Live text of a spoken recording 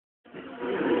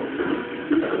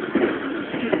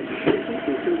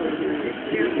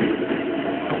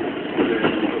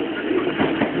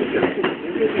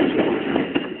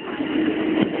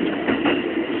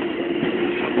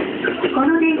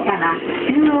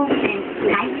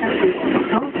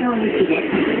ノ水で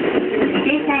す。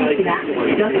停車駅は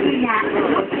四谷、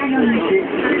御茶ノ水、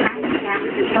三茶、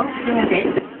東京で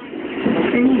す。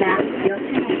次は吉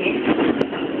野です。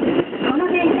この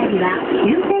電車には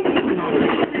優先席があり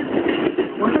ます。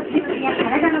お年寄りや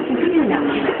体の不自由な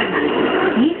お客様、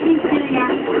妊娠中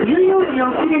や乳幼児を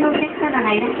お連れのお客様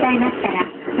がいらっしゃいましたら、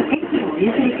席をお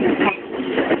譲りください。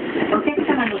お客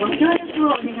様のご協力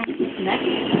をお願いいたします。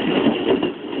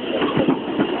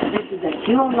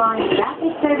Jewel Line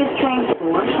Rapid Service Train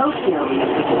for Tokyo.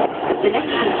 The next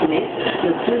station is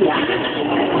Yotsuya.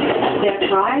 There are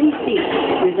priority seats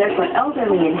reserved for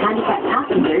elderly and handicapped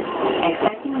passengers,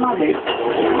 expecting mothers,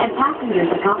 and passengers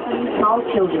accompanying small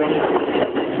children.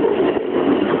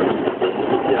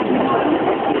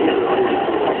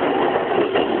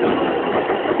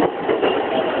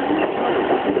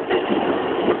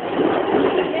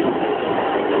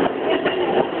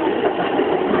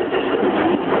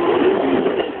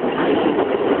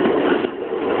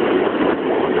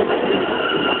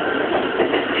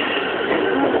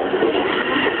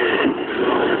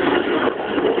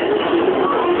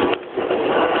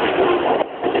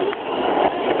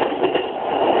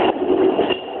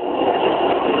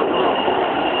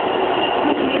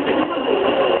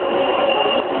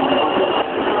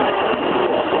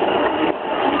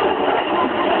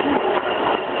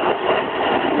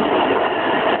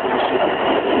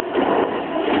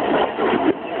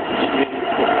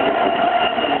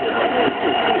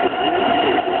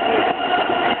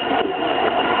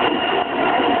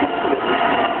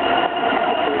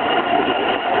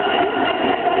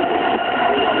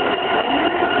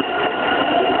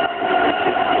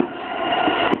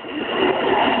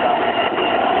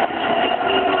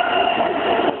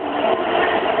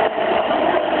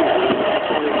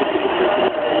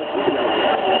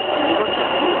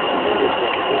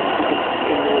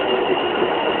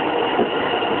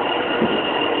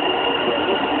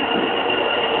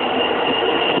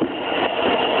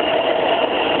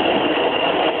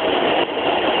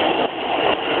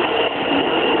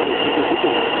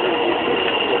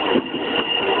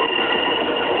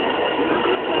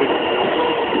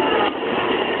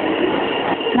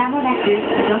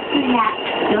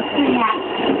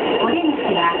 お出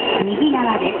口は右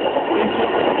側です。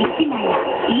市ヶ谷、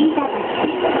飯田橋、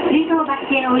水道橋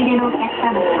へおいでのお客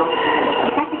様と、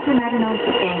地下鉄丸の内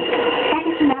線、地下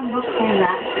鉄南北線は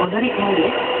お乗り換え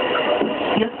で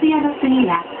す。四谷の次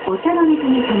は御茶ノ水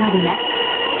に停まります。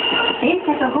電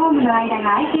車とホームの間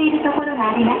が空いているところが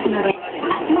ありますので、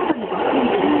足元にご注意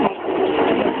ください。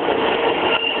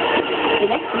The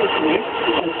next station is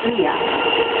Yotsuya.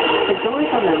 The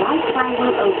doors on the right side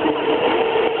will open.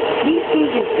 Please change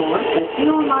it for the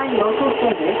Jewel Line local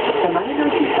service, the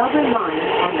Marunouchi Subway Line,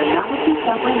 and the Nagoshi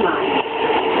Subway Line.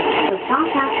 The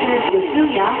stop after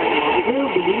Yotsuya will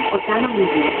be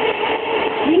Ochanomizu.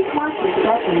 Please mark your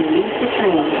step when you leave the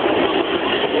train.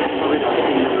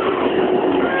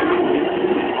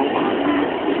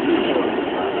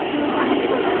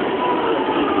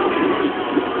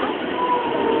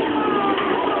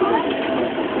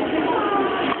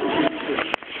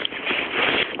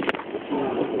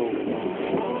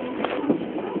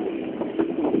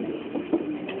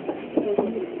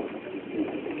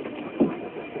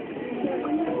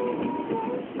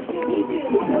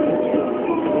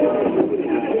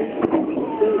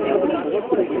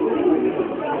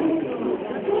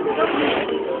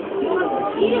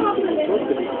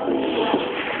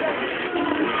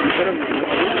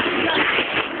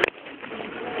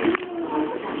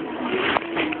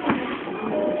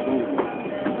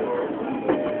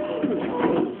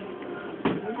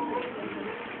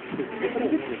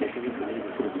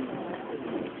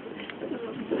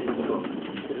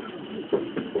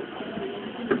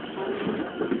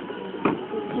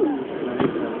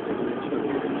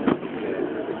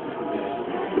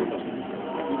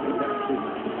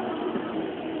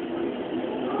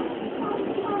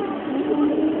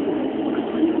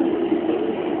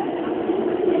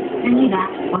 次は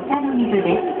お茶の水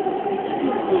です。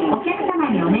お客様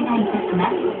にお願いいたしま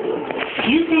す。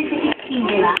優先席付近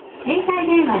では携帯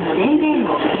電話の電源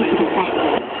をお切りください。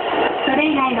そ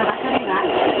れ以外の場所では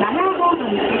マナーボード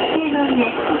に設定の上、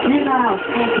通話はお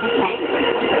控えください。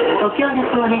ご協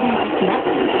力をお願いいたします。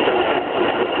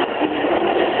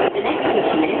The next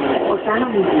station is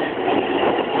Ochanomizu.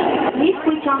 Please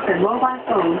switch off your mobile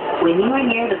phone when you are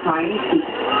near the priority seat.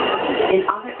 In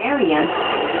other areas,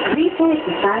 please set it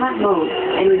to silent mode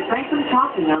and refrain from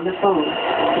talking on the phone. 「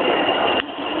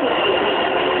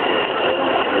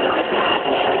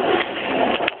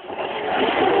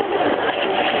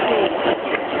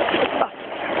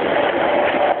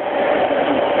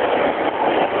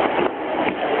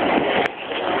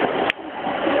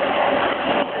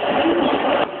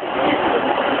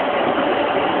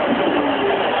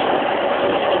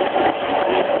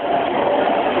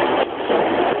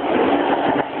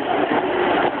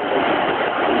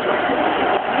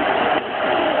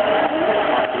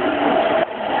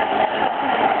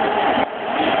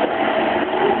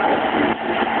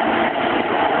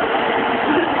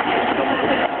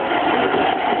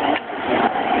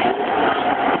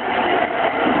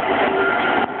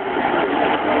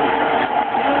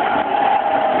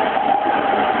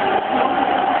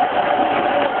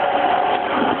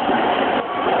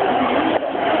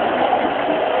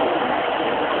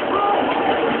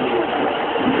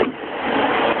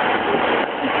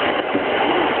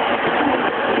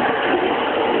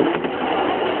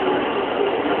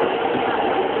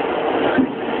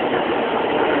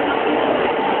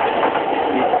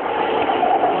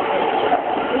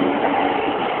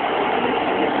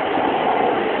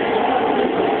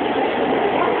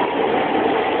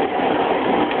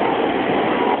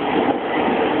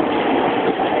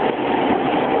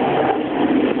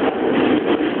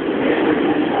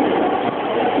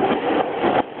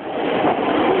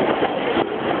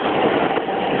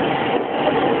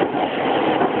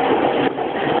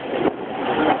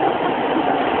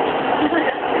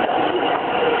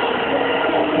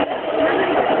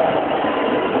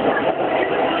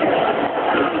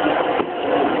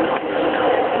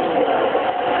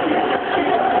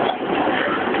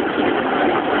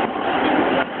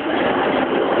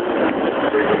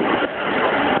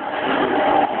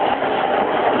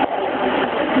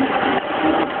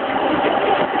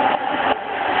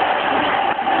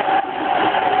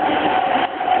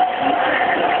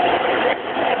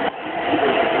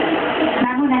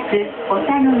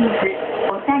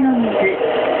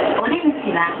口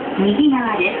は右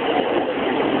側です。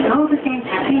東武線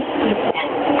各駅列車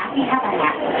秋葉原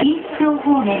錦糸町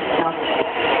方面と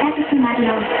北鉄丸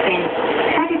の内線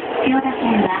北鉄千代田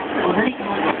線はお乗り換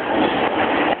えです。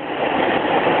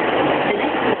The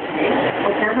next station is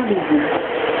御茶ノ水.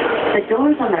 The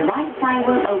doors on the right side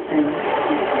will open.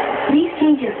 Please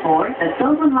change it for the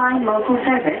Silver Line local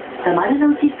service, the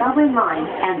Marunouchi subway line,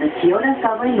 and the Chiyoda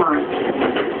subway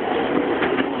line.